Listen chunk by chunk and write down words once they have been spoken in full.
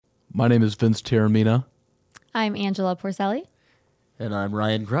My name is Vince Taramina. I'm Angela Porcelli. And I'm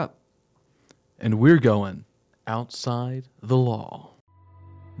Ryan Krupp. And we're going outside the law.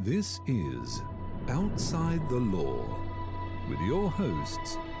 This is Outside the Law with your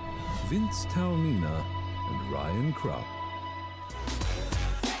hosts, Vince Taramina and Ryan Krupp.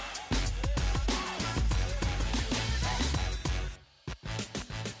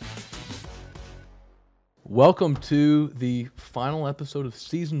 Welcome to the final episode of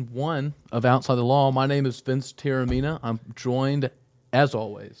Season 1 of Outside the Law. My name is Vince Taramina. I'm joined, as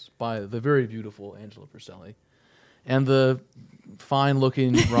always, by the very beautiful Angela Porcelli and the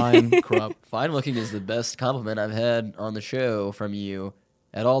fine-looking Ryan Krupp. Fine-looking is the best compliment I've had on the show from you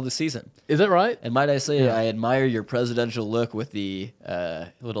at all this season. Is that right? And might I say, Yeah. I admire your presidential look with the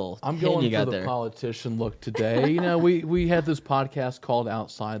little I'm pin going you for got the there. politician look today. You know, we had this podcast called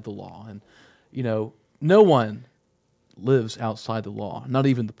Outside the Law, and, you know, no one lives outside the law, not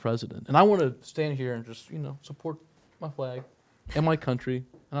even the president. And I want to stand here and just, support my flag and my country,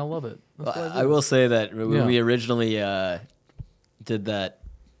 and I love it. That's what I do. will say that when Yeah. we originally did that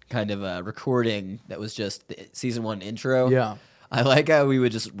kind of recording that was just the season 1 intro. Yeah. I like how we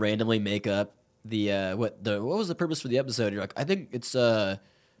would just randomly make up what was the purpose for the episode? You're like, I think it's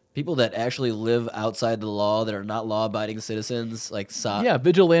people that actually live outside the law that are not law-abiding citizens, like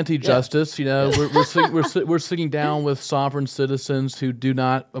Vigilante justice. You know, we're sitting down with sovereign citizens who do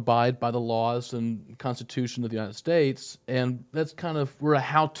not abide by the laws and Constitution of the United States, and that's kind of we're a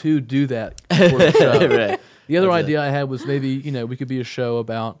how-to do that for the show. Right. The other That's idea I had was maybe we could be a show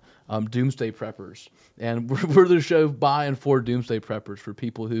about doomsday preppers, and we're the show by and for doomsday preppers for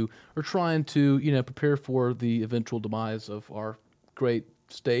people who are trying to prepare for the eventual demise of our great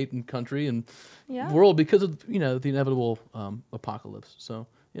state and country and world because of the inevitable apocalypse. So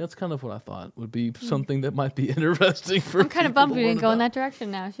that's kind of what I thought would be something that might be interesting for. I'm kind of bummed we didn't go in that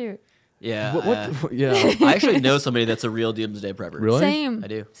direction now. Shoot. Yeah. Yeah. I actually know somebody that's a real doomsday prepper. Really? Same. I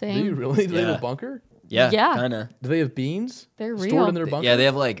do. Same. Do you really? Do they have Yeah. a bunker? Yeah. Yeah. Kind of. Do they have beans? They're stored real. in their bunker. Yeah, they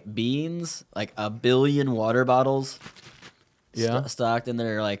have like beans, like 1 billion water bottles stocked in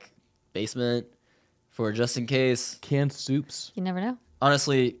their like basement for just in case. Canned soups. You never know.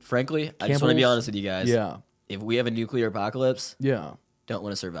 Honestly, frankly, I just want to be Campbell's? honest with you guys. Yeah. If we have a nuclear apocalypse, Yeah. don't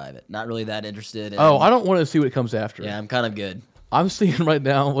want to survive it. Not really that interested in. Oh, I don't want to see what comes after. Yeah, I'm kind of good. I'm seeing right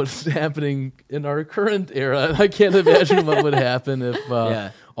now what's happening in our current era. I can't imagine what would happen if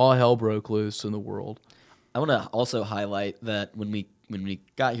all hell broke loose in the world. I want to also highlight that when we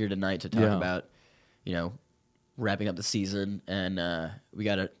got here tonight to talk about, wrapping up the season, and we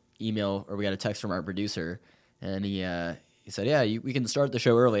got a text from our producer, and he said, we can start the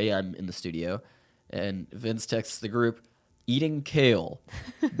show early. I'm in the studio, and Vince texts the group, eating kale.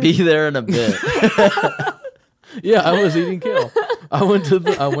 Be there in a bit. Yeah, I was eating kale. I went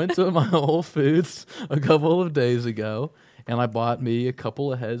to my Whole Foods a couple of days ago, and I bought me a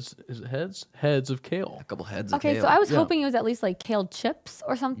couple of heads of kale. A couple heads of Okay, kale. so I was Yeah. hoping it was at least like kale chips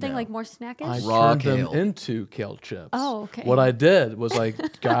or something, No. like more snackish. I Raw turned kale. them into kale chips. Oh, okay. What I did was I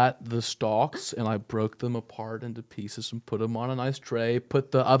got the stalks and I broke them apart into pieces and put them on a nice tray,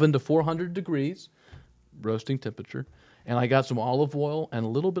 put the oven to 400 degrees, roasting temperature, and I got some olive oil and a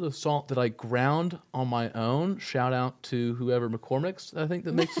little bit of salt that I ground on my own. Shout out to whoever McCormick's, I think,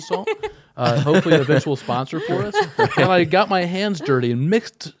 that makes the salt. Hopefully an eventual sponsor for us. And I got my hands dirty and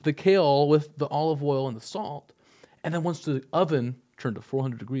mixed the kale with the olive oil and the salt. And then once the oven turned to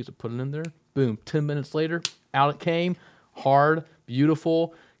 400 degrees, I put it in there. Boom, 10 minutes later, out it came. Hard,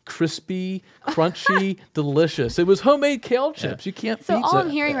 beautiful, crispy, crunchy, delicious. It was homemade kale chips. You can't So beat all that. I'm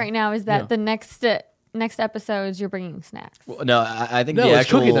hearing right now is that Yeah. the next episodes you're bringing snacks. Well, no, I think No, the it's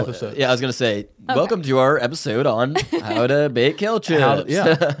actual cooking episode. Yeah, I was gonna say, welcome to our episode on how to bake kale chips.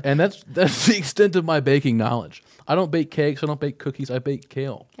 Yeah, and that's the extent of my baking knowledge. I don't bake cakes. I don't bake cookies. I bake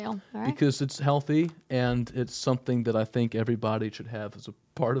kale. Kale, all right. Because it's healthy and it's something that I think everybody should have as a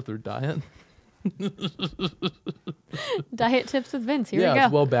part of their diet. Diet tips with Vince. Here yeah, we go.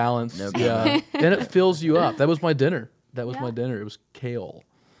 it's well balanced. No Yeah, and it fills you up. That was my dinner. That was Yeah. my dinner. It was kale.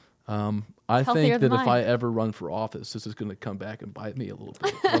 I healthier think that than if mine. I ever run for office, this is going to come back and bite me a little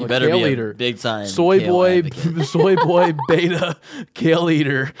bit. I'm You a better kale be a eater. big time Soy kale boy, advocate. soy boy beta kale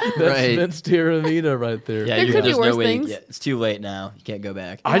eater. That's Right. Vince Taramina right there. Yeah, There could be there's worse no way. things. It's too late now. You can't go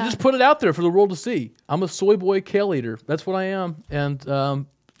back. I just put it out there for the world to see. I'm a soy boy kale eater. That's what I am. And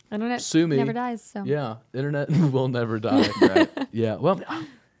Internet sue me. never dies. So yeah, internet will never die. Right? Yeah. Well,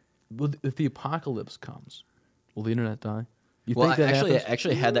 if the apocalypse comes, will the internet die? You Well, think I that happens?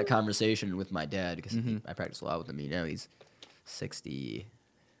 actually had that conversation with my dad because I practice a lot with him. He's 62.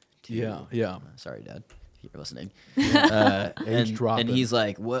 Yeah, yeah. Sorry, Dad. you're listening. Age dropping. And he's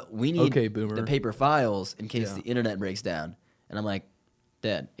like, "What we need Okay, boomer. the paper files in case Yeah. the internet breaks down." And I'm like,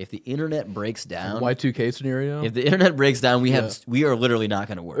 "Dad, if the internet breaks down, Y2K scenario. if the internet breaks down, we are literally not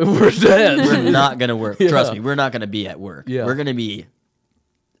going to work. We're dead. We're not going to work. Yeah. Trust me, we're not going to be at work. Yeah. We're going to be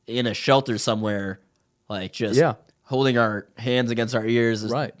in a shelter somewhere, like just Yeah. holding our hands against our ears.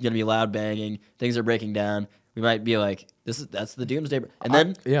 There's Right. going to be loud banging. Things are breaking down. We might be like, that's the doomsday. And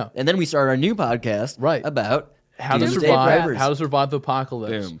then yeah. and then we start our new podcast Right. about how to doomsday survive. preppers. How to survive the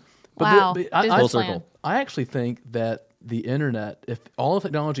apocalypse. Boom. Wow. I, Business Full plan. circle. I actually think that the internet, if all the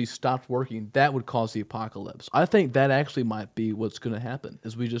technology stopped working, that would cause the apocalypse. I think that actually might be what's going to happen.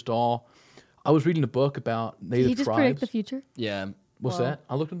 Is we just all. I was reading a book about Did native he just tribes. predict the future? Yeah. What's Whoa. that?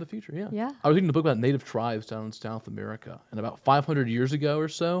 I looked into the future. Yeah. Yeah. I was reading a book about native tribes down in South America, and about 500 years ago or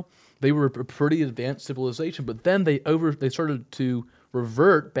so, they were a pretty advanced civilization. But then they started to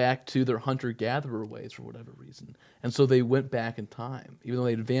revert back to their hunter-gatherer ways for whatever reason, and so they went back in time. Even though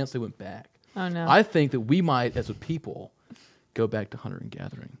they advanced, they went back. Oh no. I think that we might, as a people, go back to hunter and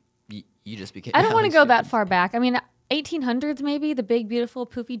gathering. You just became. I don't want to go that stupid. far back. I mean, 1800s maybe, the big, beautiful,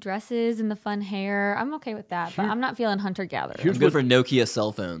 poofy dresses and the fun hair. I'm okay with that, but I'm not feeling hunter-gatherer. I'm good for Nokia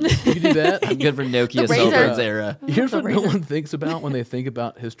cell phones. You can do that. I'm good for Nokia The cell razor. phones era. Here's what no one thinks about when they think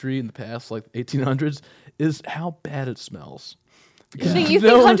about history in the past, like 1800s, is how bad it smells. You think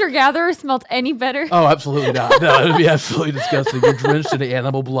No one- hunter-gatherer smelled any better? Oh, absolutely not. No, it'd be absolutely disgusting. You're drenched in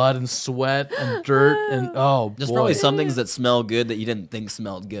animal blood and sweat and dirt and There's boy. probably some things that smell good that you didn't think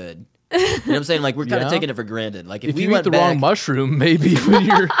smelled good. You know what I'm saying? Like we're kind Yeah. of taking it for granted. Like if we you eat went the back, wrong mushroom, maybe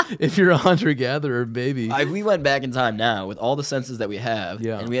when if you're a hunter gatherer, maybe. If we went back in time now with all the senses that we have,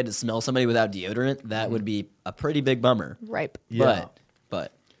 Yeah. and we had to smell somebody without deodorant, that would be a pretty big bummer. Ripe. Yeah.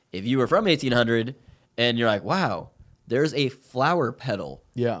 But if you were from 1800 and you're like, wow, there's a flower petal.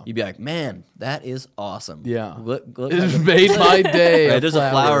 Yeah. You'd be like, man, that is awesome. Yeah. Look It made my day. Right, there's a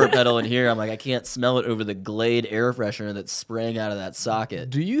flower petal in here. I'm like, I can't smell it over the Glade air freshener that's spraying out of that socket.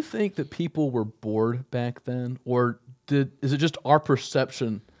 Do you think that people were bored back then, or is it just our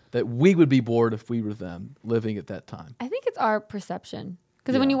perception that we would be bored if we were them living at that time? I think it's our perception.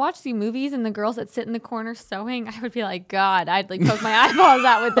 Because when Yeah. you watch the movies and the girls that sit in the corner sewing, I would be like, God, I'd like poke my eyeballs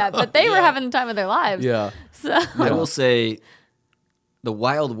out with that. But they were having the time of their lives. Yeah. So I will say the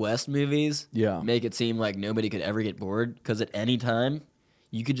Wild West movies Yeah. make it seem like nobody could ever get bored because at any time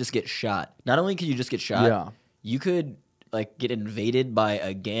you could just get shot. Not only could you just get shot, Yeah. you could like get invaded by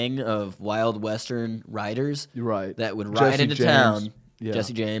a gang of Wild Western riders You're right. that would ride Jesse into James. town. Yeah.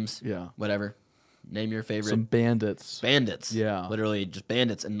 Jesse James, Yeah. whatever. Name your favorite. Some bandits. Bandits. Yeah. Literally just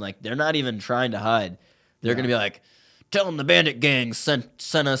bandits. And like they're not even trying to hide. They're going to be like, tell them the bandit gang sent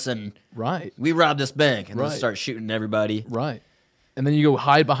us and Right. we robbed this bank. And Right. they'll start shooting everybody. Right. And then you go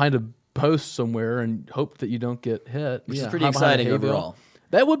hide behind a post somewhere and hope that you don't get hit. Which is Yeah, pretty hide behind a exciting hay bale. overall.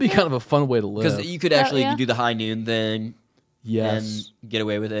 That would be kind of a fun way to live. Because you could actually yeah. do the high noon thing Yes. and get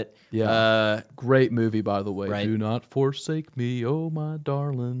away with it. Yeah. Great movie, by the way. Right. Do not forsake me, oh my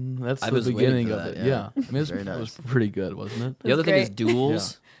darling. That's I the was waiting beginning for of that, it. yeah. I mean, Very it was nice. pretty good, wasn't it? The other thing is great.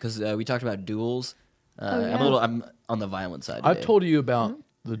 duels. Because we talked about duels. yeah. I'm on the violent side. I've today. told you about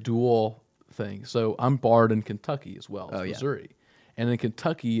the duel thing. So I'm barred in Kentucky as well as Oh, yeah. Missouri. And in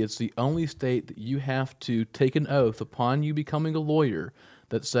Kentucky, it's the only state that you have to take an oath upon you becoming a lawyer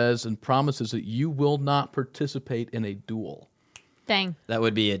that says and promises that you will not participate in a duel. dang, that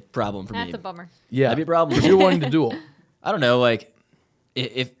would be a problem for that's me. a bummer. Yeah. That'd be a problem. If you're wanting to duel. I don't know. Like,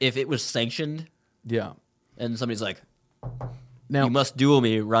 if it was sanctioned Yeah. and somebody's like, Now, you must duel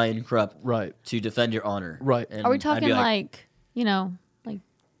me, Ryan Krupp, right. to defend your honor. Right. And Are we I'd talking be like, like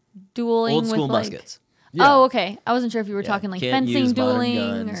dueling old school with muskets? Yeah. Oh, okay. I wasn't sure if you were Yeah, talking like can't fencing, use modern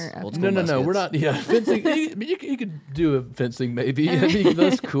dueling, guns, or old okay. school No, we're not. muskets. Yeah, fencing. you could do a fencing, maybe. I mean,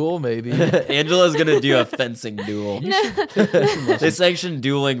 that's cool, maybe. Angela's gonna do a fencing duel. They sanctioned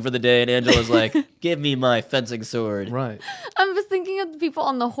dueling for the day, and Angela's like, "Give me my fencing sword." Right. I was thinking of the people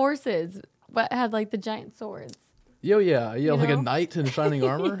on the horses, but had like the giant swords. Yeah, like a know? knight in shining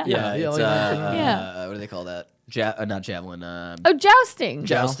armor. Yeah, it's, like Yeah. what do they call that? Not javelin. Oh, jousting.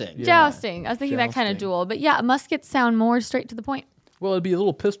 Jousting. Yeah. Jousting. I was thinking that kind of Jousting. duel, but yeah, muskets sound more straight to the point. Well, it'd be a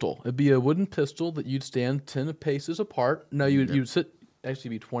little pistol. It'd be a wooden pistol that you'd stand 10 paces apart. No, you'd sit,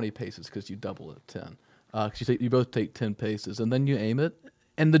 actually be 20 paces because you double it at 10. Because you both take 10 paces, and then you aim it.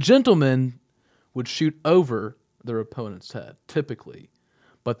 And the gentleman would shoot over their opponent's head, typically.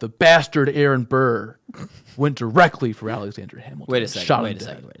 But the bastard Aaron Burr went directly for Alexander Hamilton. Wait a and second. shot Wait him a dead.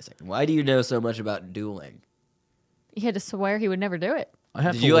 second. Wait a second. Why do you know so much about dueling? He had to swear he would never do it. I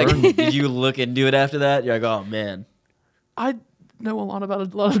have Did to you learn. did you look into it after that? You're like, oh man. know a lot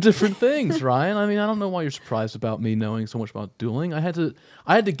about a lot of different things, Ryan. I mean, I don't know why you're surprised about me knowing so much about dueling. I had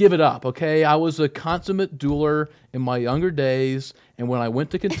to give it up, okay? I was a consummate dueler in my younger days, and when I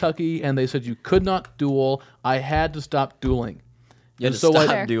went to Kentucky and they said you could not duel, I had to stop dueling. You had And to so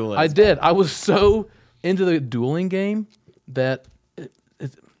stop dueling. I did. I was so into the dueling game that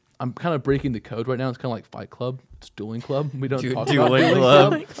I'm kind of breaking the code right now. It's kind of like Fight Club. It's Dueling Club. We don't talk about Dueling Dueling Club.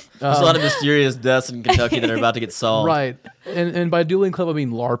 Club. There's a lot of mysterious deaths in Kentucky that are about to get solved. Right. And by Dueling Club, I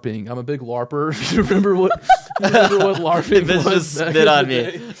mean LARPing. I'm a big LARPer. You remember what LARPing This was? just back spit in on the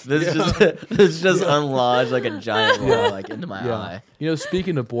me. day? This just unlodged like a giant wall like into my eye. You know,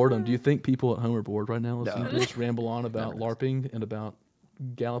 speaking of boredom, do you think people at home are bored right now listening to us ramble on about LARPing and about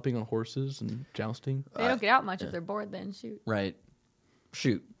galloping on horses and jousting? They don't get out much if they're bored. Then shoot. Right.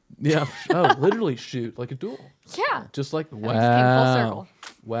 Shoot. Yeah. Oh, literally shoot like a duel. Yeah. Just like Just came full circle.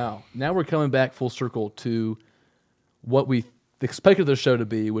 Wow. Now we're coming back full circle to what we expected the show to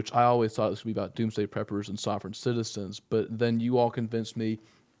be, which I always thought this would be about doomsday preppers and sovereign citizens. But then you all convinced me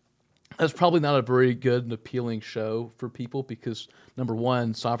that's probably not a very good and appealing show for people because, number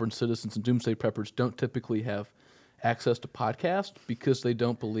one, sovereign citizens and doomsday preppers don't typically have access to podcasts because they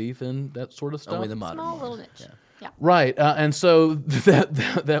don't believe in that sort of stuff. Only the modern Small ones. little niche. Yeah. Yeah. Right, and so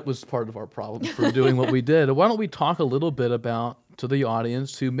that was part of our problem for doing what we did. Why don't we talk a little bit about to the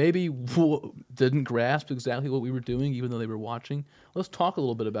audience who maybe didn't grasp exactly what we were doing, even though they were watching. Let's talk a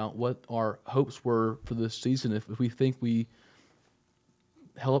little bit about what our hopes were for this season. If we think we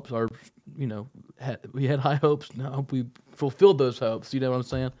helped our, we had high hopes. No, we fulfilled those hopes. You know what I'm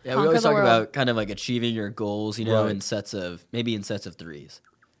saying? Yeah, we Conquer always the talk world. about kind of like achieving your goals, Right. in sets of threes.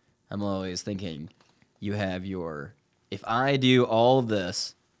 I'm always thinking you have if I do all of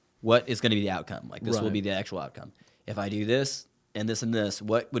this, what is going to be the outcome? Like this will Right. be the actual outcome. If I do this and this,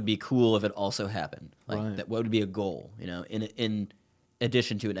 what would be cool if it also happened? Like Right. that, what would be a goal, in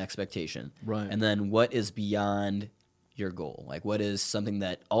addition to an expectation? Right. And then what is beyond your goal? Like what is something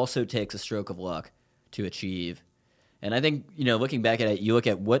that also takes a stroke of luck to achieve? And I think, looking back at it, you look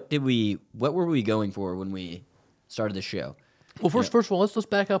at what were we going for when we started the show? Well, first of all, let's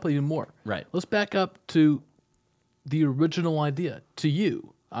back up even more. Right. Let's back up to the original idea, to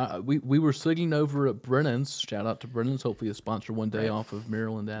you. We were sitting over at Brennan's. Shout out to Brennan's. Hopefully a sponsor one day off of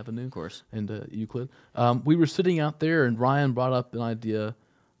Maryland Avenue. Of course. And Euclid. We were sitting out there, and Ryan brought up an idea.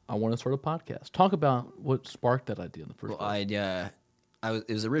 I want to start a podcast. Talk about what sparked that idea in the first place.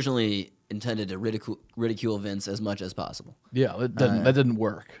 It was originally intended to ridicule Vince as much as possible. Yeah, that didn't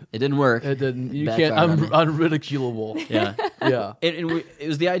work. It didn't work. It didn't. You Backfired can't. on me. Unridiculable. Yeah. Yeah. It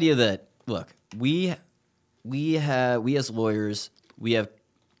was the idea that, look, we as lawyers,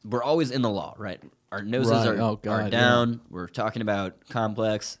 we're always in the law, right? Our noses Right. are, Oh, God, are down. We're talking about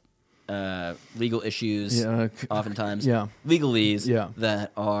complex legal issues, Yeah. oftentimes. Yeah. Legalese Yeah.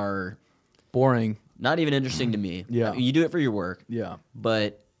 that are Boring. not even interesting to me. Yeah. I mean, you do it for your work. Yeah.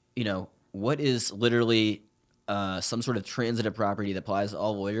 But, what is literally some sort of transitive property that applies to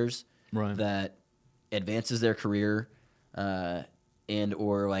all lawyers Right. that advances their career and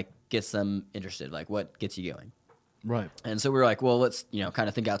or like gets them interested? Like what gets you going? Right. And so we were like, well, let's, kind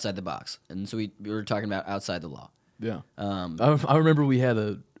of think outside the box. And so we were talking about outside the law. Yeah. Um, I remember we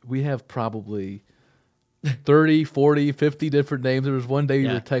have probably 30, 40, 50 different names. There was one day we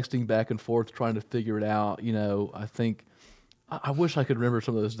Yeah. were texting back and forth trying to figure it out. I think I wish I could remember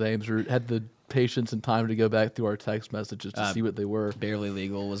some of those names or had the patience and time to go back through our text messages to see what they were. Barely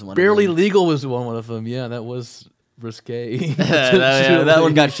Legal was one Barely of them. Legal was one of them. Yeah, that was risque. that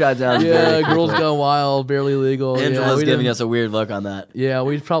one got shot down. Yeah, very Girls quickly. Gone Wild, Barely Legal. Angela's we giving didn't- us a weird look on that. Yeah,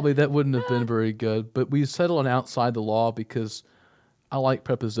 that wouldn't have been very good. But we settled on outside the law because I like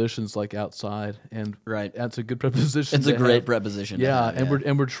prepositions like outside, and Right. that's a good preposition. It's a to great have. preposition. to Yeah, have,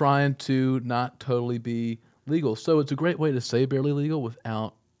 and we're trying to not totally be legal, so it's a great way to say barely legal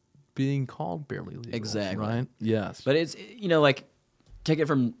without being called barely legal. Exactly. Right? Yes. But it's, like, take it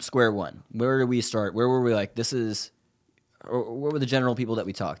from square one. Where do we start? Where were we like, or where were the general people that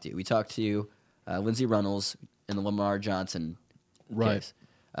we talked to? We talked to Lindsey Runnels in the Lamar Johnson Right. case.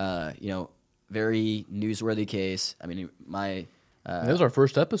 Very newsworthy case. I mean, that was our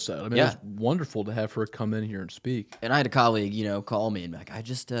first episode. I mean, yeah. it was wonderful to have her come in here and speak. and I had a colleague, call me and be like, I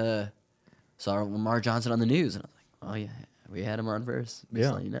just saw Lamar Johnson on the news. And I was like, oh, yeah, we had him on first. Just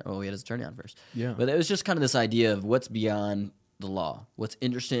Yeah. letting you know. Well, we had his attorney on first. Yeah. But it was just kind of this idea of what's beyond the law, what's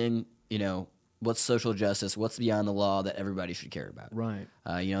interesting, what's social justice, what's beyond the law that everybody should care about. Right.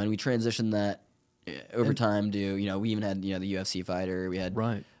 And we transitioned that over time do, we even had, the UFC fighter. We had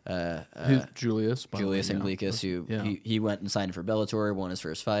Right. uh, Who's Julius? by the way, Julius yeah. Anglicus, who Yeah. he went and signed for Bellator, won his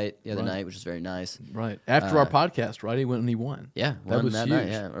first fight the other Right. night, which was very nice. Right. After our podcast, right? He went and he won. Yeah, That won was that huge. night.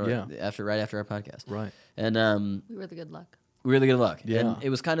 Yeah, or Yeah. right after our podcast. Right. And We were the good luck. really good luck. Yeah. And it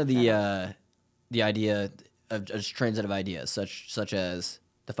was kind of the idea of just transitive ideas, such as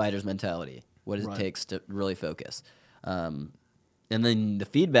the fighter's mentality. What it Right. takes to really focus. And then the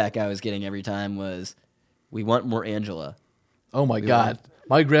feedback I was getting every time was, "We want more Angela." Oh my God.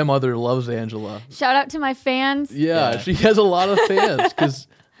 My grandmother loves Angela. Shout out to my fans. Yeah, Yeah. she has a lot of fans because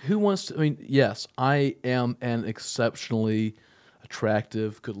who wants to? I mean, yes, I am an exceptionally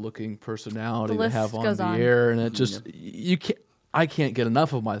attractive, good-looking personality The to list have on goes the on. air, and it just you can't. I can't get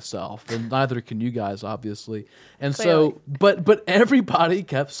enough of myself, and neither can you guys, obviously. And so, but everybody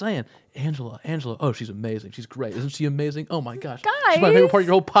kept saying, Angela, oh, she's amazing, she's great, isn't she amazing? Oh my gosh, she's my favorite part of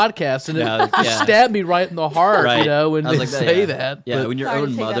your whole podcast, and Yeah, it just yeah. stabbed me right in the heart, Right. when I was they like that, say yeah. that. Yeah, but- when your Sorry to own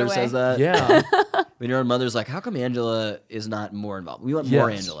take that mother away. says that. yeah. When your own mother's like, "How come Angela is not more involved? We want more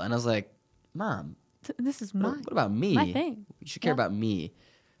Yes. Angela." And I was like, "Mom, This is what, mine. what about me? my thing. You should care Yeah. about me."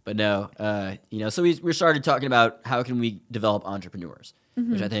 But no, so we started talking about how can we develop entrepreneurs,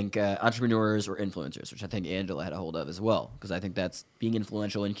 Mm-hmm. which I think entrepreneurs or influencers, which I think Angela had a hold of as well, because I think that's being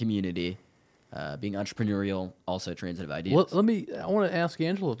influential in community, being entrepreneurial, also transitive ideas. Well, I want to ask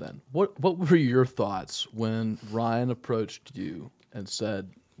Angela then. What were your thoughts when Ryan approached you and said,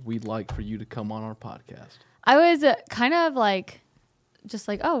 "We'd like for you to come on our podcast"? I was kind of like, just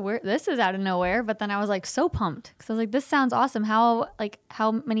like, oh, this is out of nowhere. But then I was like so pumped because I was like, this sounds awesome. How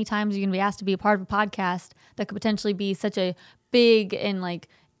many times are you gonna be asked to be a part of a podcast that could potentially be such a big and like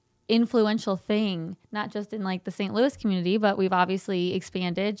influential thing, not just in like the St. Louis community, but we've obviously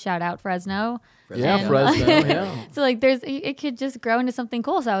expanded. Shout out Fresno. Yeah, And- Fresno. Yeah. So like it could just grow into something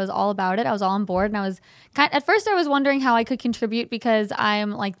cool. So I was all about it. I was all on board, and I was at first I was wondering how I could contribute because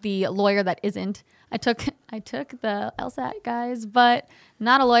I'm like the lawyer that isn't. I took the LSAT guys, but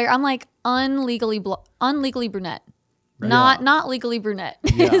not a lawyer. I'm like unlegally brunette. Not legally brunette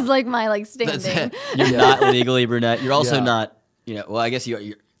Yeah. is like my like That's standing. You're not legally brunette. You're also Yeah. not, well, I guess you're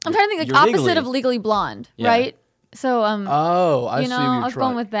I'm trying to think like you're opposite of legally blonde, Yeah. right? So Oh, I you see. know, what you're I was going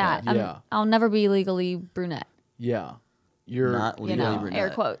trying- with that. Yeah. I'll never be legally brunette. Yeah. You're not You legally know, brunette. air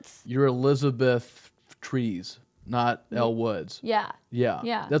quotes. You're Elizabeth Trees, not Elle Woods. Yeah. Yeah.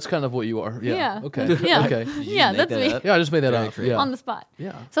 Yeah. That's kind of what you are. Yeah. Yeah. Okay. Yeah. Okay. Yeah, make that's that me. up? Yeah, I just made that Very up. creative. Yeah. On the spot.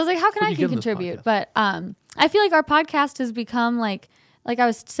 Yeah. So I was like, how can What'd I you get in this contribute? podcast? But I feel like our podcast has become like I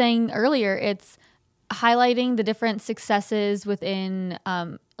was saying earlier, it's highlighting the different successes within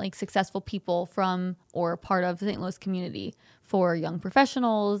like successful people from or part of the St. Louis community for young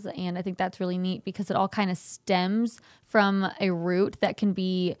professionals. And I think that's really neat because it all kind of stems from a root that can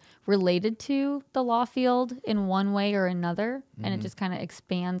be related to the law field in one way or another. And it just kind of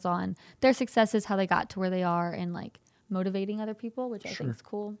expands on their successes, how they got to where they are, and like motivating other people, which I think is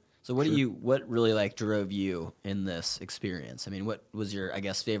cool. So what really like drove you in this experience? I mean, what was your, I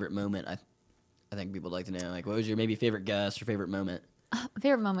guess, favorite moment? I think people would like to know, like, what was your maybe favorite guest or favorite moment?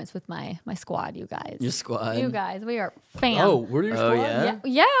 Favorite moments with my squad, you guys. Your squad? You guys, we are fans. Oh, we're your Oh, squad? yeah?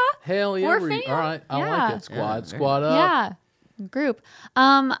 Yeah. Hell yeah. We're All fans. right. I Yeah. like it. Squad. Yeah, Squad up. Yeah. Group.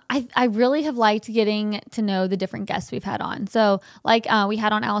 I really have liked getting to know the different guests we've had on. So like we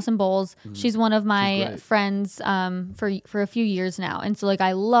had on Allison Bowles. She's one of my great. friends for a few years now. And so like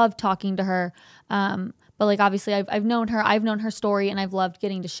I love talking to her. But like obviously I've known her story, and I've loved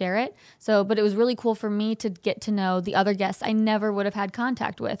getting to share it. So but it was really cool for me to get to know the other guests I never would have had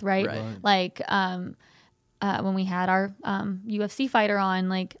contact with, right? Right. Like when we had our UFC fighter on,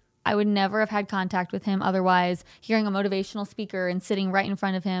 like I would never have had contact with him otherwise. Hearing a motivational speaker and sitting right in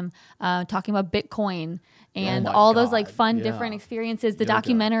front of him, talking about Bitcoin and my all those like God, fun yeah. different experiences, the Yoga.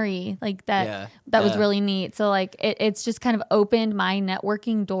 documentary, like that, Yeah, that was yeah. really neat. So like it's just kind of opened my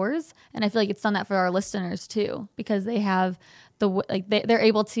networking doors, and I feel like it's done that for our listeners too, because they have they're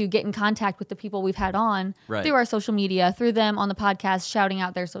able to get in contact with the people we've had on Right. through our social media, through them on the podcast, shouting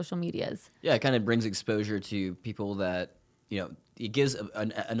out their social medias. Yeah, it kind of brings exposure to people that, it gives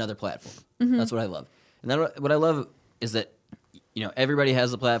another platform. Mm-hmm. That's what I love. And what I love is that, everybody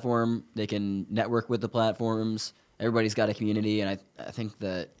has a platform. They can network with the platforms. Everybody's got a community. And I think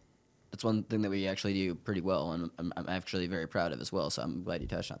that's one thing that we actually do pretty well. And I'm actually very proud of as well. So I'm glad you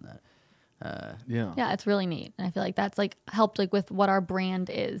touched on that. Yeah. Yeah, it's really neat, and I feel like that's like helped like with what our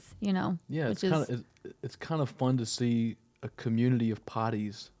brand is, Yeah, which it's kind of fun to see a community of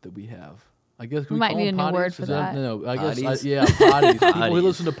potties that we have. I guess We might need a new word for that. No, I guess Potties? yeah, potties. People who Potties.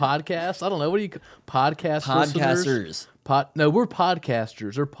 listen to podcasts. I don't know. What do you podcast listeners? Podcasters. No, we're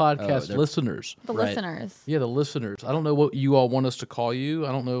podcasters. They're podcast they're- listeners. The Right. listeners. Yeah, the listeners. I don't know what you all want us to call you.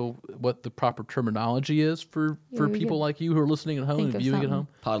 I don't know what the proper terminology is for we people could like you who are listening at home think and of viewing at something.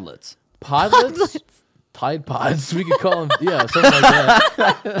 home. Podlets. Podlets? Tide Pods. We could call them, yeah, something like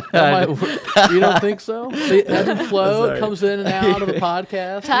that. That might work. You don't think so? They ebb and flow. It Sorry. comes in and out of a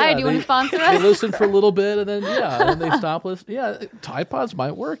podcast. Tide, Yeah, you want to they- sponsor They us? listen for a little bit and then, and then they stop listening. Yeah, Tide Pods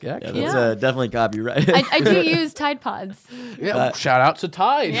might work, actually. That's Yeah. definitely copyrighted. I do use Tide Pods. Yeah, shout out to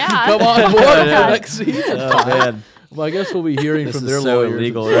Tide. Yeah. Come on board for next season. Oh, man. Well, I guess we'll be hearing This from is their so lawyers.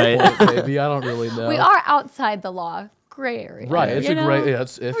 illegal, at some right? point, maybe. I don't really know. We are outside the law. Gray area. Right, it's you a know? great. Yeah,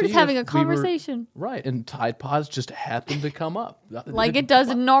 it's We're iffy just having a if we were- conversation. right, and Tide Pods just happened to come up. Like it does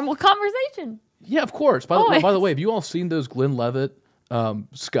in normal conversation. Yeah, of course. By the Always. way, have you all seen those Glenlivet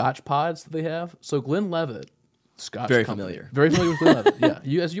Scotch pods that they have? So Glenlivet, Scotch Very company, familiar. very familiar with Glenlivet.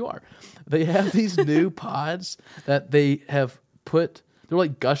 Yeah, you are. They have these new pods that they have put. They're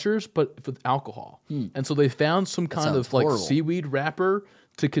like gushers, but with alcohol. And so they found some kind sounds of like horrible. seaweed wrapper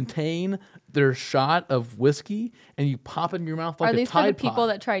to contain their shot of whiskey, and you pop it in your mouth like Are a these for Tide the people Pod.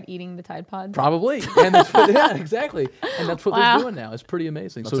 that tried eating the Tide Pods? Probably, and that's what, yeah, exactly, and that's what Wow. they're doing now. It's pretty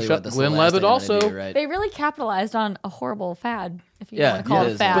amazing. I'll So tell you what, that's the last Glenlivet thing I'm gonna also, do, right? They really capitalized on a horrible fad, if you Yeah, want to call it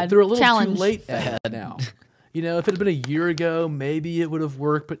it is. fad. but they're a little Challenge. too late for that now. You know, if it had been a year ago, maybe it would have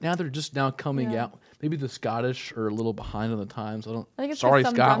worked. But now they're just now coming Yeah. out. Maybe the Scottish are a little behind on the times. I don't. I think it's sorry,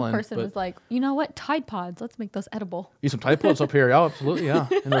 some Scotland. drunk person but was like, you know what? Tide Pods. Let's make those edible. use some Tide Pods up here. Yeah, absolutely. Yeah,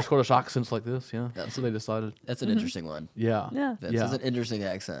 and their Scottish accents like this. Yeah, that's what they decided. That's an interesting one. Yeah. Yeah. That's Yeah. an interesting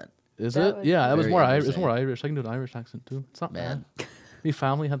accent. Is That it? was Yeah, that was very more Irish. It's interesting. more Irish. I can do an Irish accent too. It's not Man. bad. Me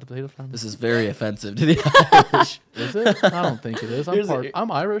family have the potato family. This is very offensive to the Irish. Is it? I don't think it is. Here's a- I'm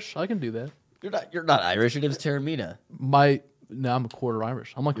Irish. I can do that. You're not Irish. Your name's Taramina. No, I'm a quarter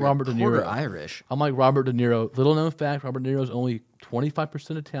Irish. I'm like You're Robert De quarter Niro. Irish. I'm like Robert De Niro. Little known fact: Robert De Niro is only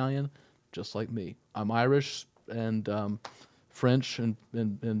 25% Italian, just like me. I'm Irish and French and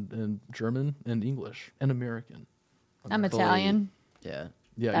German and English and American. I'm Italian. Yeah.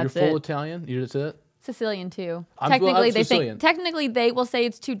 Yeah, That's you're full it. Italian. You're just it. Sicilian too. I'm Technically, they Sicilian. think. Technically, they will say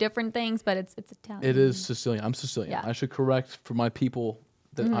it's two different things, but it's Italian. It is Sicilian. I'm Sicilian. Yeah. I should correct for my people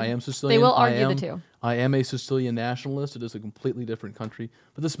that I am Sicilian. will I argue the am- two. I am a Sicilian nationalist. It is a completely different country.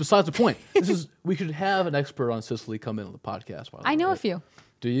 But this is besides the point. We should have an expert on Sicily come in on the podcast. By the I know way. a few.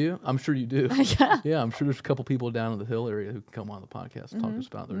 Do you? I'm sure you do. Yeah. Yeah, I'm sure there's a couple people down in the Hill area who can come on the podcast and talk to us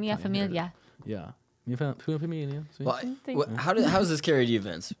about their Mia Italian familia. heritage. Yeah. Mia familia. See? Well, Thank how's this carried you,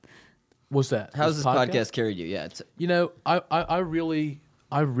 Vince? What's that? How's this podcast carried you? Yeah. It's, You know, I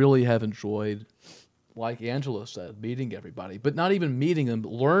really have enjoyed, like Angela said, meeting everybody, but not even meeting them,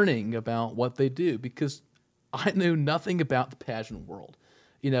 but learning about what they do, because I knew nothing about the pageant world.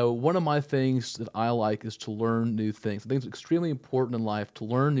 You know, one of my things that I like is to learn new things. I think it's extremely important in life to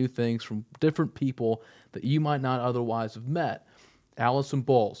learn new things from different people that you might not otherwise have met. Allison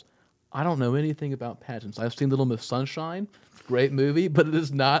Bowles. I don't know anything about pageants. I've seen Little Miss Sunshine, great movie, but it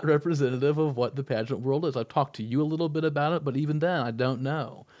is not representative of what the pageant world is. I've talked to you a little bit about it, but even then, I don't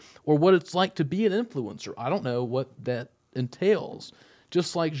know. Or what it's like to be an influencer. I don't know what that entails.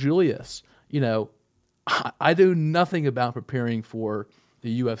 Just like Julius, you know, I do nothing about preparing for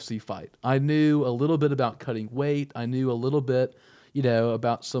the UFC fight. I knew a little bit about cutting weight. I knew a little bit, you know,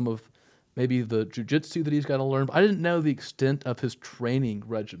 about some of maybe the jiu-jitsu that he's got to learn. But I didn't know the extent of his training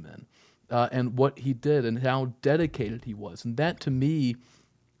regimen and what he did and how dedicated he was. And that to me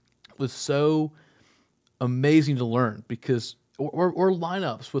was so amazing to learn because, or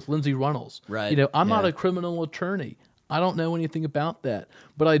lineups with Lindsay Runnels. Right, You know, I'm not yeah. a criminal attorney. I don't know anything about that.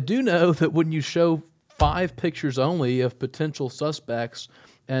 But I do know that when you show 5 pictures only of potential suspects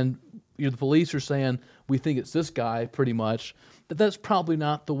and you know, the police are saying, we think it's this guy pretty much, that's probably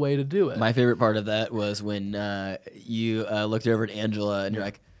not the way to do it. my favorite part of that was when you looked over at Angela and you're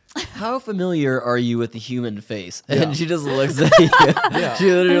like, how familiar are you with the human face? Yeah. And she just looks at you. She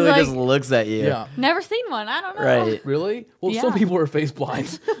literally Like- just looks at you. Yeah. Never seen one. I don't know. Right. Really? Well, some Yeah. people are face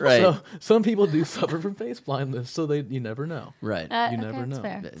blind. Right. So some people do suffer from face blindness, so you never know. Right. You Okay, never it's know.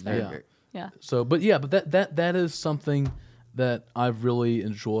 fair. It's It's very, Yeah. very- Yeah. So, but that is something that I've really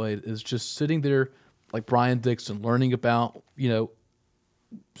enjoyed is just sitting there like Brian Dixon, learning about, you know,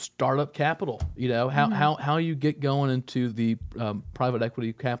 startup capital, you know, how you get going into the private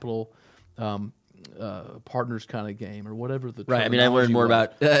equity capital partners kind of game or whatever the Right. I mean, I learned terminology more was.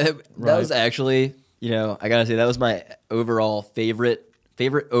 about that. Right. Was actually, you know, I gotta say that was my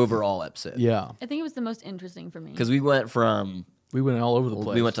favorite overall episode. Yeah. I think it was the most interesting for me. Because we went from, We went all over the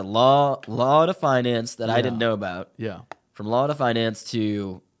place. We went to law to finance that I didn't know about. Yeah. From law to finance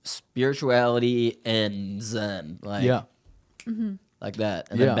to spirituality and Zen, like like that,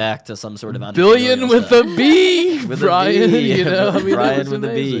 and then back to some sort of billion with stuff. a B, With Brian. a B, You know, I mean, that Brian was with a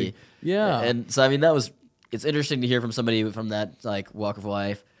amazing. B. Yeah, And so I mean it's interesting to hear from somebody from that like walk of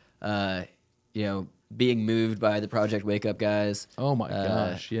life, you know, being moved by the Project Wake Up guys. Oh my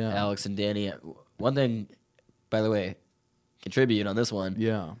gosh, yeah. Alex and Danny. One thing, by the way, contribute on this one.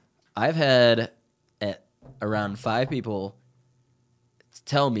 Yeah. I've had around 5 people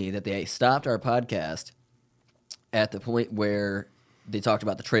tell me that they stopped our podcast at the point where they talked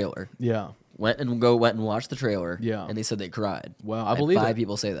about the trailer. Yeah. Went and watched the trailer. Yeah. And they said they cried. Wow, I had believe 5 it.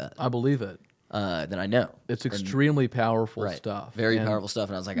 people say that. I believe it. That I know. It's extremely powerful Right. stuff. Very And- powerful stuff.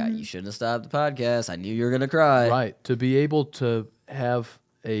 And I was like, you shouldn't have stopped the podcast. I knew you were gonna cry. Right. To be able to have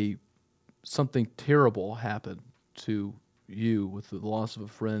something terrible happen to you with the loss of a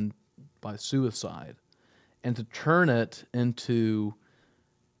friend by suicide, and to turn it into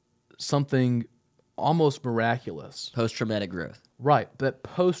something almost miraculous. Post traumatic growth. Right. That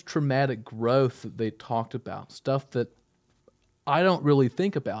post-traumatic growth that they talked about, stuff that I don't really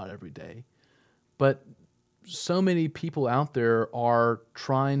think about every day, but so many people out there are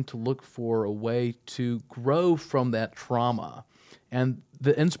trying to look for a way to grow from that trauma. And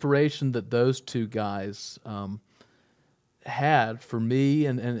the inspiration that those 2 guys had for me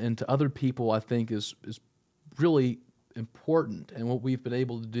and to other people, I think is really important. And what we've been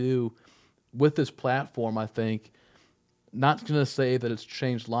able to do with this platform, I think, not going to say that it's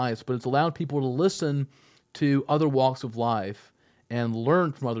changed lives, but it's allowed people to listen to other walks of life and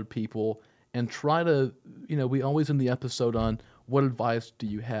learn from other people and try to, you know, we always end the episode on what advice do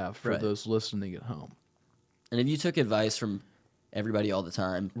you have for Right. those listening at home? And if you took advice from everybody all the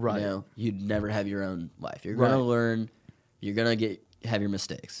time, Right. you know, you'd never have your own life. You're Right. gonna learn. You're gonna have your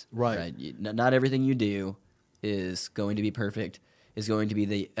mistakes. Right. Not everything you do is going to be perfect. Is going to be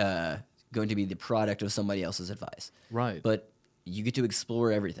the product of somebody else's advice. Right. But you get to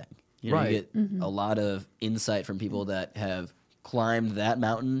explore everything. You know, Right. You get a lot of insight from people that have climbed that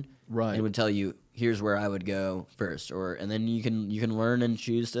mountain. Right. And would tell you, here's where I would go first, and then you can learn and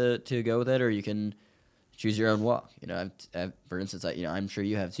choose to go with it, or you can choose your own walk. You know, for instance, I'm sure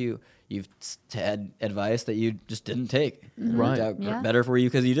you have too. You've had advice that you just didn't take. It Right. worked out Yeah. better for you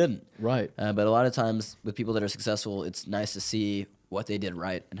because you didn't. Right. But a lot of times with people that are successful, it's nice to see what they did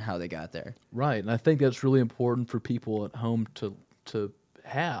right and how they got there. Right, and I think that's really important for people at home to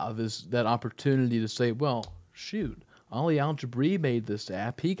have is that opportunity to say, well, shoot, Ali Al-Jabri made this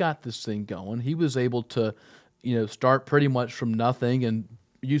app. He got this thing going. He was able to, you know, start pretty much from nothing and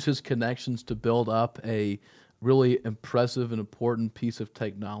use his connections to build up a really impressive and important piece of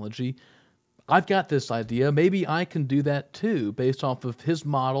technology. I've got this idea. Maybe I can do that too, based off of his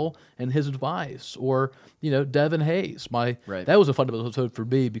model and his advice. Or, you know, Devin Hayes. Right. That was a fun episode for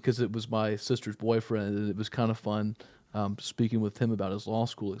me because it was my sister's boyfriend, and it was kind of fun speaking with him about his law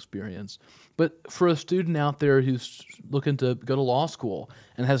school experience. But for a student out there who's looking to go to law school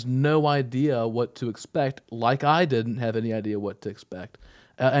and has no idea what to expect, like I didn't have any idea what to expect,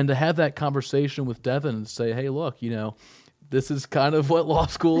 and to have that conversation with Devin and say, hey, look, you know, this is kind of what law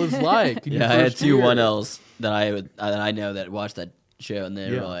school is like. in your Yeah, I had first 2 year. 1Ls that I know that watched that show, and they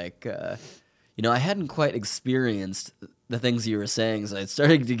Yeah. were like, you know, I hadn't quite experienced the things you were saying, so it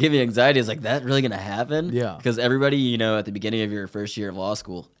started to give me anxiety. It's like, that really gonna happen? Yeah. Because everybody, you know, at the beginning of your first year of law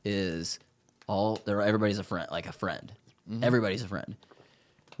school everybody's a friend, like a friend. Mm-hmm. Everybody's a friend,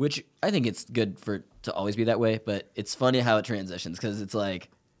 which I think it's good to always be that way. But it's funny how it transitions because it's like,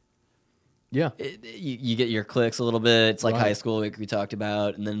 Yeah. you get your clicks a little bit. It's like Right. high school, like we talked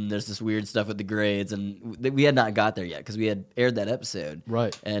about, and then there's this weird stuff with the grades, and we had not got there yet because we had aired that episode,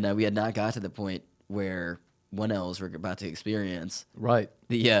 Right. And we had not got to the point where 1Ls were about to experience Right.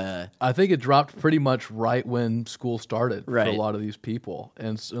 the I think it dropped pretty much right when school started for a Right. lot of these people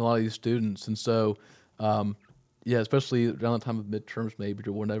and a lot of these students. And so, yeah, especially around the time of midterms, maybe,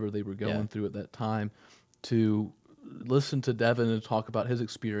 or whatever they were going Yeah. through at that time, to listen to Devin and talk about his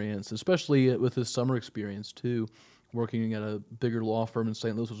experience, especially with his summer experience, too. Working at a bigger law firm in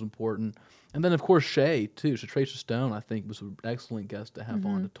St. Louis was important. And then, of course, Shay, too. Shatracia Stone, I think, was an excellent guest to have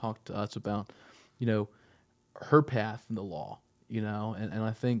on to talk to us about, you know, her path in the law, you know, and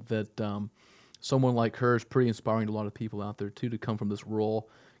I think that someone like her is pretty inspiring to a lot of people out there too, to come from this rural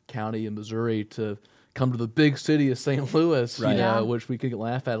county in Missouri to come to the big city of St. Louis, Right. you know, Yeah. which we could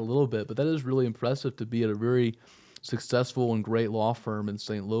laugh at a little bit, but that is really impressive to be at a very successful and great law firm in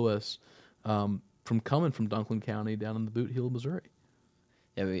St. Louis, from coming from Dunklin County down in the Boot Heel, Missouri.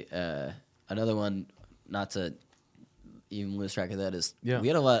 Yeah, another one, not to, even lose track of that is Yeah. we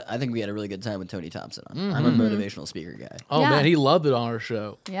had a lot. I think we had a really good time with Tony Thompson. I'm a motivational speaker guy. Oh Yeah. man, he loved it on our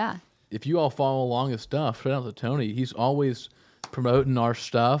show. Yeah. If you all follow along his stuff, shout out to Tony. He's always promoting our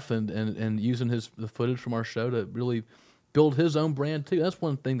stuff and using the footage from our show to really build his own brand too. That's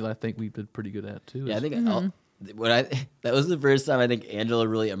one thing that I think we did pretty good at too. Yeah, I is- think that was the first time I think Angela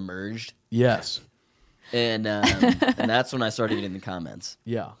really emerged, yes, and that's when I started getting the comments.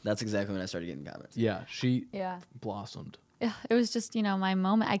 yeah, That's exactly when I started getting comments. yeah. She Yeah. blossomed. Yeah, it was just, my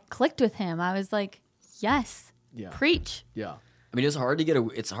moment. I clicked with him. I was like, yes, Yeah, preach. yeah. I mean, it's hard to get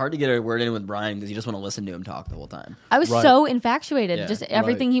a word in with Brian because you just want to listen to him talk the whole time. I was Right. so infatuated. Yeah. Just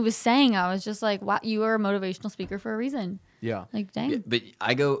everything he was saying. I was just like, wow, you are a motivational speaker for a reason. Yeah, Like, dang. But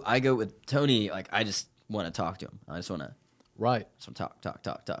I go with Tony. Like I just want to talk to him. I just want to right. talk. We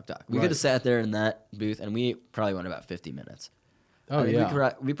Right. could have sat there in that booth and we probably went about 50 minutes. Oh I mean,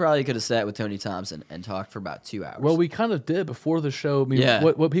 yeah. we probably could have sat with Tony Thompson and talked for about 2 hours. Well, we kind of did before the show. I mean, Yeah.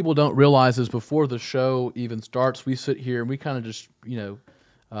 what people don't realize is before the show even starts, we sit here and we kind of just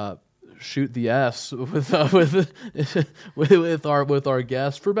shoot the S with our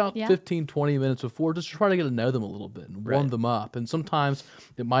guests for about Yeah. 15, 20 minutes before, just to try to get to know them a little bit and warm Right. them up. And sometimes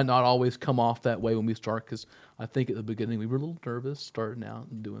it might not always come off that way when we start, because I think at the beginning we were a little nervous starting out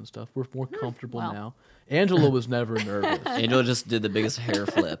and doing stuff. We're more comfortable Wow. now. Angela was never nervous. Angela just did the biggest hair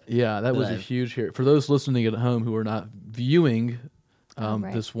flip. Yeah, that was a Right. huge hit. For those listening at home who are not viewing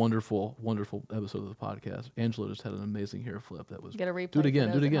Right. this wonderful, wonderful episode of the podcast, Angela just had an amazing hair flip. That was Get a replay do it for again, do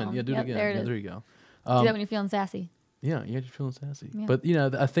it those at again, home. yeah, do it Yep, again. there it Yeah, is. there you go. Do that when you're feeling sassy. Yeah, you're feeling sassy. Yeah. But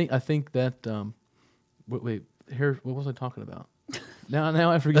I think that wait, hair. What was I talking about?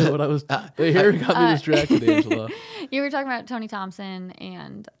 now I forget what I was. The hair got me distracted, Angela. You were talking about Tony Thompson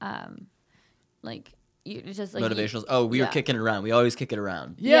and like you just like Motivational. Oh, we were yeah. kicking it around. We always kick it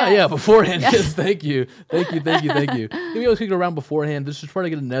around. Yeah, Yes. yeah. Beforehand, Yes. yes. Thank you. We always kick it around beforehand, just to try to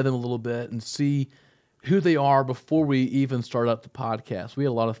get to know them a little bit and see who they are before we even start up the podcast. We had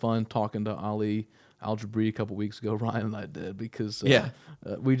a lot of fun talking to Ali Al-Jabri a couple weeks ago. Ryan and I did because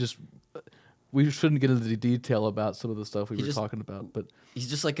we shouldn't get into the detail about some of the stuff we were talking about, but He's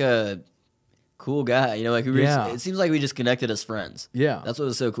just like a cool guy. Like we were Yeah. it seems like we just connected as friends. yeah, That's what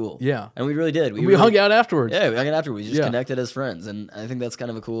was so cool. Yeah. And we really did. we really, hung out afterwards. Yeah, we hung out afterwards. We just Yeah. connected as friends. And I think that's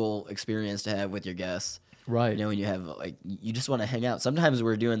kind of a cool experience to have with your guests. Right. When you have, like, you just want to hang out. Sometimes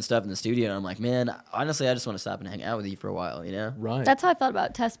we're doing stuff in the studio, and I'm like, man, honestly, I just want to stop and hang out with you for a while, Right. That's how I felt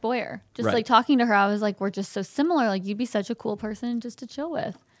about Tess Boyer. Just Right. like talking to her, I was like, we're just so similar. Like you'd be such a cool person just to chill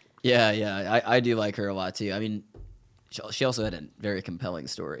with. Yeah. I do like her a lot, too. I mean, she also had a very compelling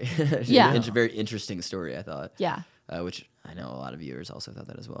story. Yeah. A very interesting story, I thought. Yeah. Which I know a lot of viewers also thought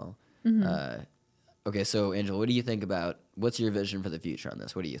that as well. Mm-hmm. Okay, so, Angela, what do you think about, what's your vision for the future on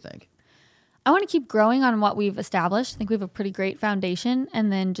this? What do you think? I want to keep growing on what we've established. I think we have a pretty great foundation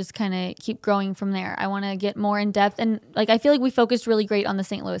and then just kind of keep growing from there. I want to get more in depth. And like, I feel like we focused really great on the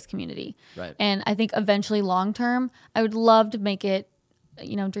St. Louis community. Right. And I think eventually long term, I would love to make it,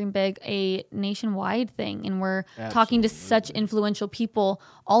 dream big, a nationwide thing. And we're talking to such influential people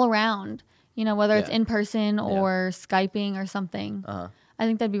all around, whether it's Yeah. in person or Skyping or something. Uh-huh. I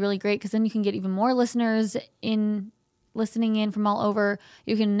think that'd be really great because then you can get even more listeners listening in from all over.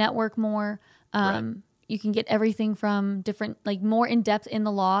 You can network more. Right. You can get everything from different, like more in depth in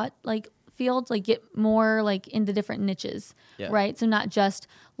the law, like fields, like get more like into different niches, Yeah. right? So not just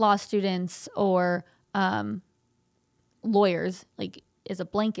law students or lawyers, like is a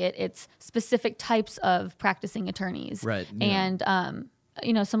blanket. It's specific types of practicing attorneys, Right. And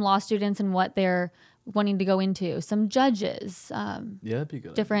some law students and what they're wanting to go into. Some judges, yeah, that'd be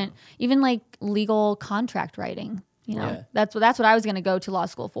good. different, even like legal contract writing. Yeah. That's what I was going to go to law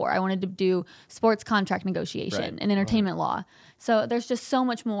school for. I wanted to do sports contract negotiation Right. and entertainment law. So there's just so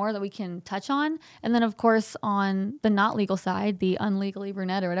much more that we can touch on. And then of course on the not legal side, the unlegally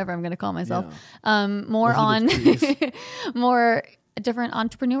brunette or whatever I'm going to call myself, more on more different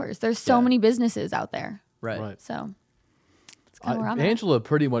entrepreneurs. There's so Yeah. many businesses out there. Right. So it's kind of where I'm at. Angela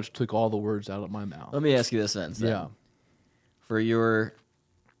pretty much took all the words out of my mouth. Let me ask you this then. Yeah. For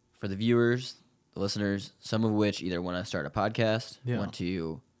the viewers, the listeners, some of which either want to start a podcast,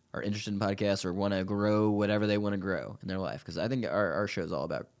 are interested in podcasts, or want to grow whatever they want to grow in their life. Because I think our show is all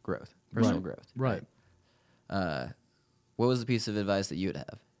about growth, personal growth. Right. What was the piece of advice that you would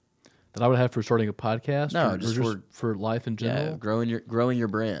have? That I would have for starting a podcast? No, or just for life in general? Yeah, growing your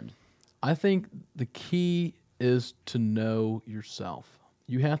brand. I think the key is to know yourself.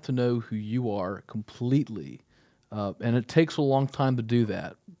 You have to know who you are completely. And it takes a long time to do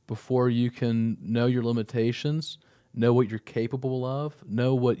that before you can know your limitations know what you're capable of,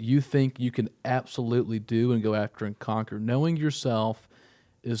 know what you think you can absolutely do and go after and conquer. Knowing yourself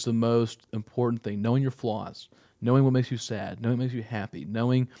is the most important thing. Knowing your flaws, knowing what makes you sad, knowing what makes you happy,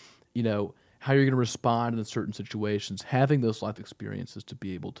 knowing, how you're going to respond in certain situations, having those life experiences to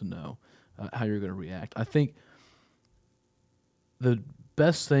be able to know how you're going to react. I think the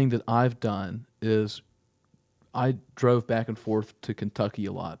best thing that I've done is I drove back and forth to Kentucky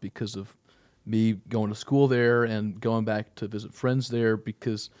a lot because of me going to school there and going back to visit friends there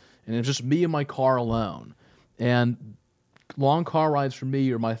and it's just me and my car alone. And long car rides for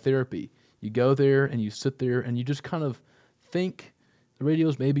me are my therapy. You go there and you sit there and you just kind of think. The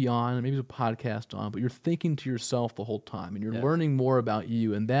radio's maybe on, and maybe there's a podcast on, but you're thinking to yourself the whole time, and you're learning more about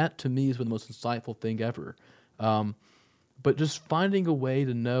you, and that, to me, has been the most insightful thing ever. But just finding a way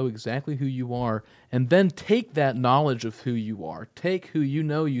to know exactly who you are, and then take that knowledge of who you are, take who you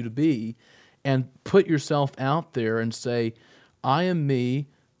know you to be, and put yourself out there and say, I am me,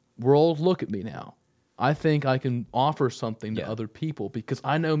 world, look at me now. I think I can offer something to other people because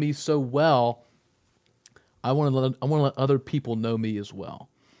I know me so well. I want to let other people know me as well,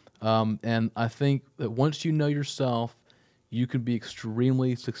 and I think that once you know yourself, you can be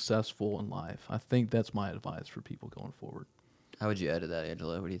extremely successful in life. I think that's my advice for people going forward. How would you add to that,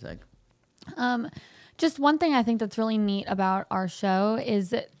 Angela? What do you think? Just one thing I think that's really neat about our show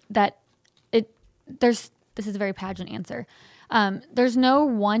is that this is a very pageant answer. There's no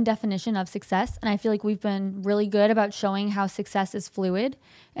one definition of success, and I feel like we've been really good about showing how success is fluid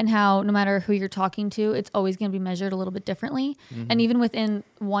and how no matter who you're talking to, it's always going to be measured a little bit differently. And even within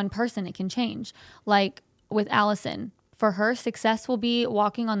one person, it can change. Like with Allison, for her, success will be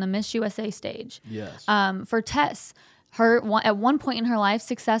walking on the Miss USA stage. Yes. For Tess, at one point in her life,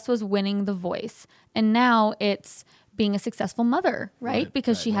 success was winning The Voice, and now it's being a successful mother, right?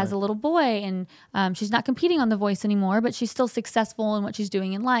 Because she has a little boy and she's not competing on The Voice anymore, but she's still successful in what she's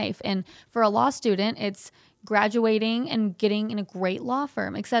doing in life. And for a law student, it's graduating and getting in a great law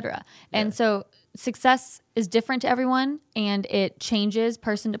firm, etc. And so success is different to everyone, and it changes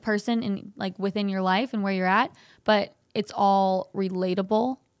person to person and like within your life and where you're at, but it's all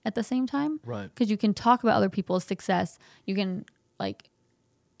relatable at the same time. Right. Because you can talk about other people's success. You can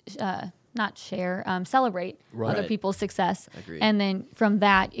not share, celebrate other people's success. Agreed. And then from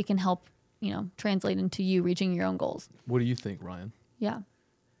that, it can help, translate into you reaching your own goals. What do you think, Ryan? Yeah.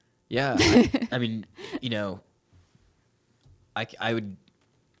 Yeah. I mean, I would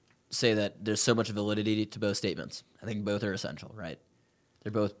say that there's so much validity to both statements. I think both are essential, right?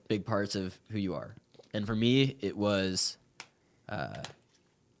 They're both big parts of who you are. And for me, it was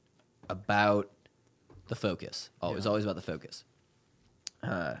about the focus. It was always about the focus.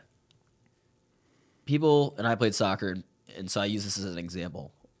 People, and I played soccer, and so I use this as an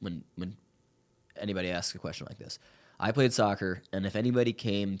example when anybody asks a question like this. I played soccer, and if anybody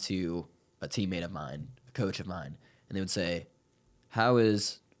came to a teammate of mine, a coach of mine, and they would say, how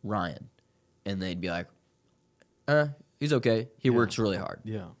is Ryan? And they'd be like, he's okay. He works really hard.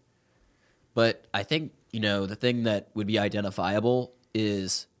 Yeah. But I think, the thing that would be identifiable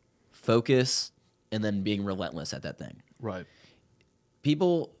is focus and then being relentless at that thing. Right.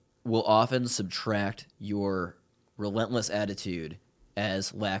 People will often subtract your relentless attitude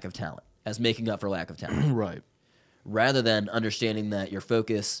as lack of talent, as making up for lack of talent. Right. Rather than understanding that your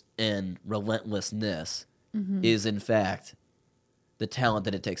focus and relentlessness is, in fact, the talent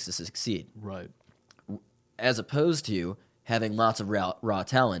that it takes to succeed. Right. As opposed to having lots of raw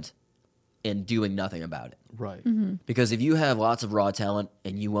talent and doing nothing about it. Right. Because if you have lots of raw talent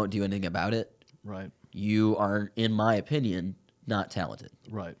and you won't do anything about it, Right. you are, in my opinion, not talented.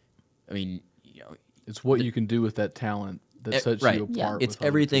 Right. I mean, It's what you can do with that talent that sets right. you apart. It's with other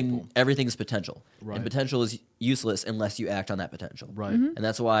everything. people. Everything's potential, Right. and potential is useless unless you act on that potential. Right. And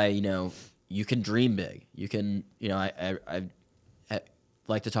that's why you can dream big. You can I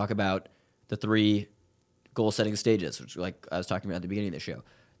like to talk about the 3 goal setting stages, which like I was talking about at the beginning of the show.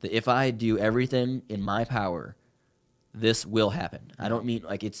 That if I do everything in my power, this will happen. I don't mean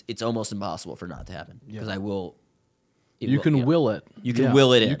like it's almost impossible for not to happen because I will. You can will it. You can Yeah.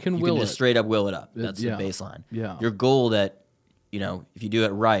 will it in. You can you will can it. just straight up will it up. That's yeah. the baseline. Yeah. Your goal that, if you do it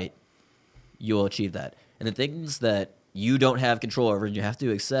right, you will achieve that. And the things that you don't have control over, and you have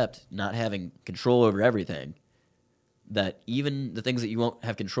to accept not having control over everything, that even the things that you won't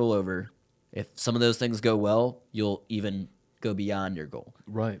have control over, if some of those things go well, you'll even go beyond your goal.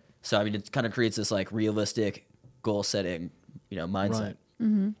 Right. So, I mean, it kind of creates this like realistic goal setting, mindset.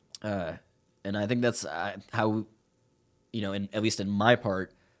 Right. And I think that's how, at least in my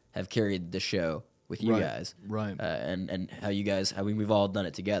part, have carried the show with you Right, guys, right. and how we've all done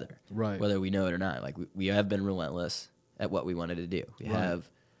it together, Right. whether we know it or not. Like we have been relentless at what we wanted to do. We Right. have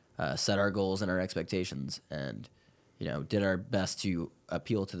set our goals and our expectations, and did our best to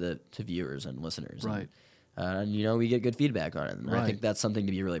appeal to viewers and listeners. Right. And we get good feedback on it, and I Right. think that's something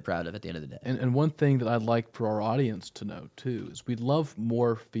to be really proud of at the end of the day. And one thing that I'd like for our audience to know too is we'd love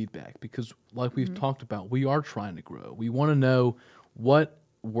more feedback because, like we've talked about, we are trying to grow. We want to know what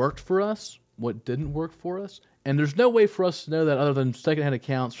worked for us, what didn't work for us, and there's no way for us to know that other than secondhand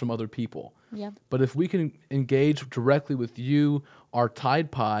accounts from other people. Yeah. But if we can engage directly with you, our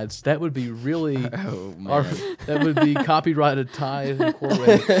Tide Pods, that would be really. Oh, man. That would be copyrighted Tide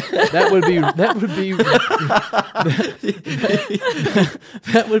Incorporated.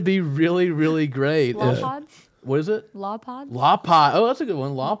 that would be really, really great. Law pods? What is it? Law pods? Law pod. Oh, that's a good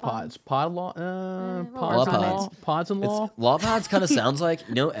one. Law pods. Pod law. we'll Pods work and on law. it. Pods and law. Law pods kind of sounds like,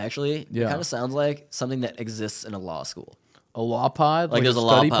 actually, Yeah. it kind of sounds like something that exists in a law school. A law pod. Like there's a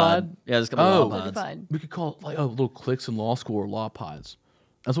law study pod. Yeah, there's a couple Oh. law Study pods. pod. We could call it like little cliques in law school or law pods.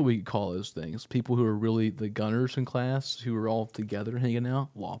 That's what we could call those things. People who are really the gunners in class who are all together hanging out.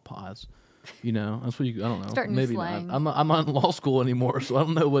 Law pods. That's what you. I don't know. Starting Maybe slang. not. I'm not in law school anymore, so I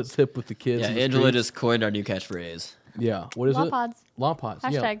don't know what's hip with the kids. Yeah, in the Angela streets. just coined our new catchphrase. Yeah. What is Law it? pods. Law pods.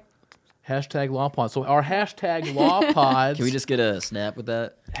 Hashtag. Yeah. Hashtag law pods. So our hashtag law pods. Can we just get a snap with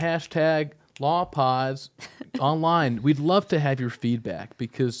that? Hashtag law pods online. We'd love to have your feedback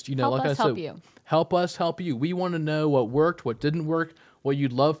because Help like us I help said, you. help us help you. We want to know what worked, what didn't work, what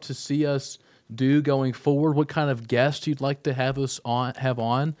you'd love to see us do going forward, what kind of guests you'd like to have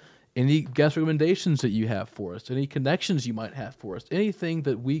on, any guest recommendations that you have for us, any connections you might have for us, anything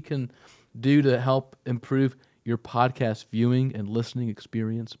that we can do to help improve your podcast viewing and listening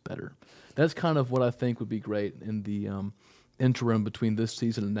experience better. That's kind of what I think would be great in the interim between this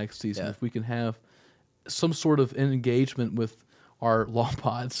season and next season. Yeah. If we can have some sort of engagement with our law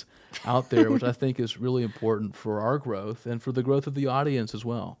pods out there, which I think is really important for our growth and for the growth of the audience as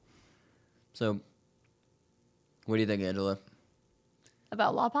well. So, what do you think, Angela?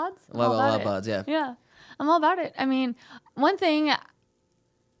 About law pods? I'm What all about law it. pods? Yeah. Yeah. I'm all about it. I mean, one thing.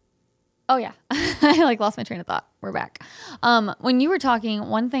 Oh, yeah. I lost my train of thought. We're back. When you were talking,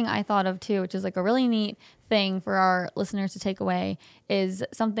 one thing I thought of too, which is a really neat thing for our listeners to take away, is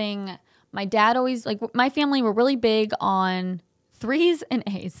something my dad always, my family were really big on 3s and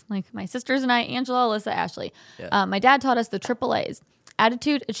A's. Like my sisters and I, Angela, Alyssa, Ashley. Yeah. My dad taught us the triple A's: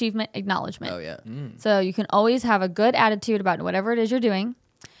 attitude, achievement, acknowledgement. Oh, yeah. So you can always have a good attitude about whatever it is you're doing.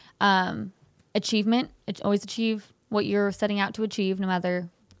 Achievement, always achieve what you're setting out to achieve, no matter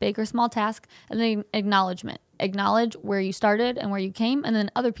big or small task. And then acknowledgement. Acknowledge where you started and where you came, and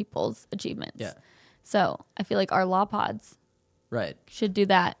then other people's achievements. Yeah. So I feel like our law pods Right. should do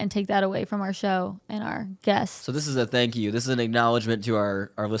that and take that away from our show and our guests. So this is a thank you. This is an acknowledgement to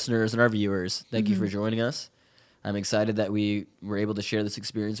our listeners and our viewers. Thank you for joining us. I'm excited that we were able to share this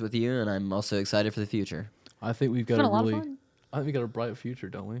experience with you, and I'm also excited for the future. I think we've got been a a lot of really, fun. I think we got a bright future,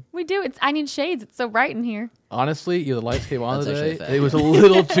 don't we? We do. I need shades. It's so bright in here. Honestly, the lights came on That's actually today. a fact. It was a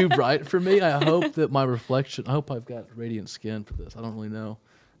little too bright for me. I hope that my reflection, I hope I've got radiant skin for this. I don't really know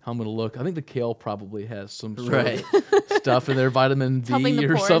how I'm going to look. I think the kale probably has some sort of stuff in there, vitamin helping D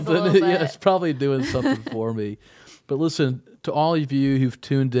the or pores a something. little Yeah, bit. it's probably doing something for me. But listen, to all of you who've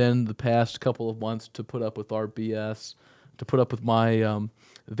tuned in the past couple of months to put up with our BS, to put up with my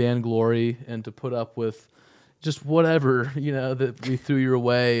vainglory, and to put up with just whatever, that we threw your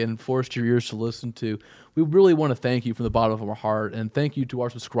way and forced your ears to listen to. We really want to thank you from the bottom of our heart, and thank you to our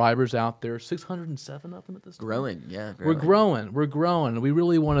subscribers out there. 607 of them at this time. Growing, yeah. We're growing. We're growing. We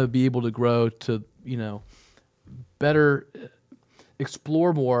really want to be able to grow to, better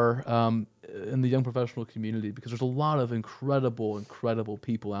explore more in the young professional community, because there's a lot of incredible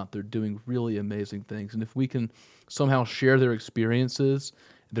people out there doing really amazing things. And if we can somehow share their experiences,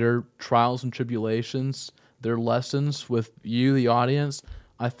 their trials and tribulations, their lessons with you, the audience,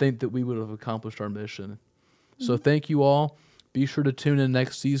 I think that we would have accomplished our mission. So thank you all. Be sure to tune in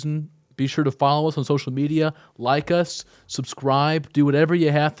next season. Be sure to follow us on social media, like us, subscribe, do whatever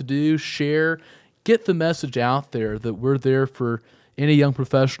you have to do, share, get the message out there that we're there for any young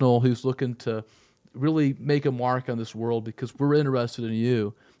professional who's looking to really make a mark on this world, because we're interested in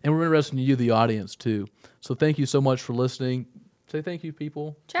you, and we're interested in you, the audience, too. So thank you so much for listening. Say thank you,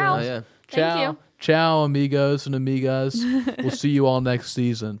 people. Ciao. Oh, yeah. Ciao. Thank you. Ciao, amigos and amigas. We'll see you all next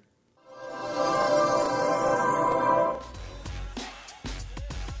season.